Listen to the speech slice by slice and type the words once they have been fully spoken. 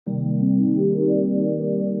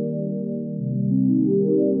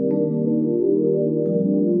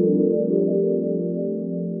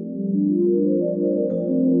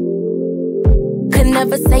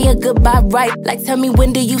never say a goodbye right. Like tell me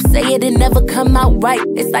when do you say it and never come out right.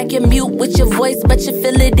 It's like you're mute with your voice, but you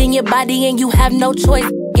feel it in your body and you have no choice.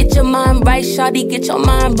 Get your mind right, shawty, get your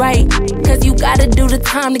mind right. Cause you gotta do the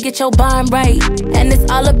time to get your bond right. And it's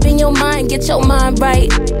all up in your mind, get your mind right.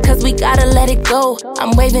 Cause we gotta let it go.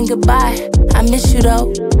 I'm waving goodbye, I miss you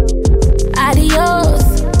though.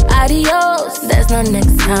 Adios, adios. There's no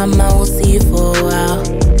next time, I won't see you for a while.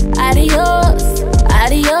 Adios,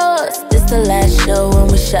 adios. This the last show and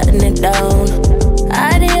we're shutting it down.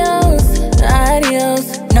 Adios,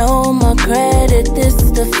 adios. No more credit, this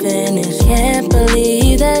is the finish. Can't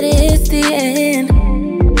believe that it's the end.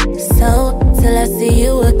 So, till I see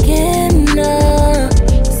you again,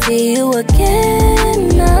 see you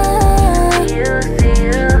again, see you,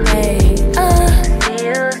 hey, see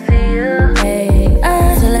you, hey,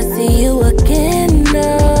 till I see you again,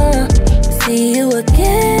 see you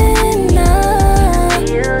again,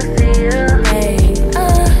 see you, hey,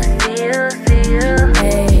 see you,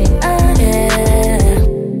 hey,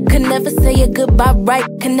 yeah. Could never say a goodbye right.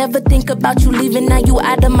 Can never think about you leaving, now you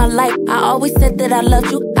out of my life. I always said that I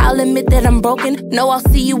loved you, I'll admit that I'm broken. No, I'll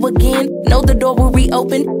see you again, know the door will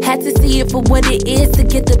reopen. Had to see it for what it is to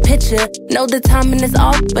get the picture. Know the timing is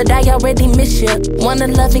off, but I already miss you. Wanna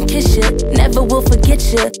love and kiss you, never will forget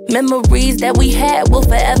you. Memories that we had will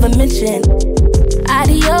forever mention.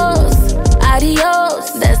 Adios,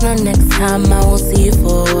 adios. There's no next time, I won't see you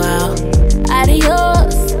for a while.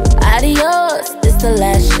 Adios, adios. This the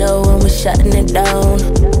last show and we're shutting it down.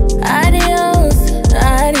 Adios,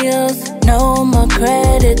 adios. No more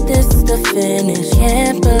credit, this is the finish.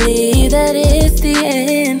 Can't believe that it's the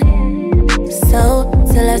end. So,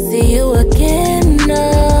 till I see you again,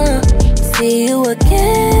 see you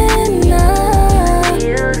again,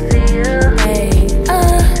 see you, hey,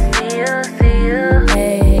 see you,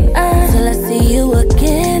 hey, till I see you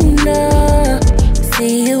again,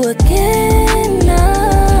 see you again,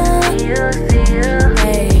 see you,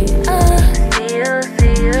 hey, see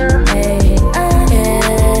you, hey,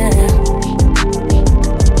 yeah.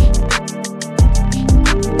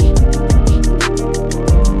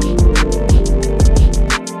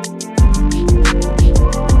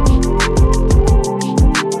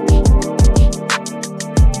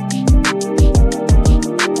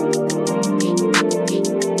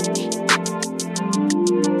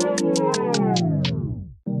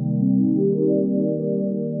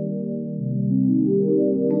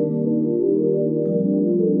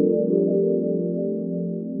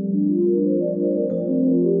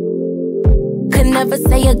 Never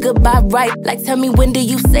say a goodbye right. Like tell me when do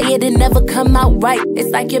you say it and never come out right. It's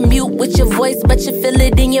like you're mute with your voice, but you feel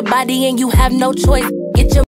it in your body and you have no choice.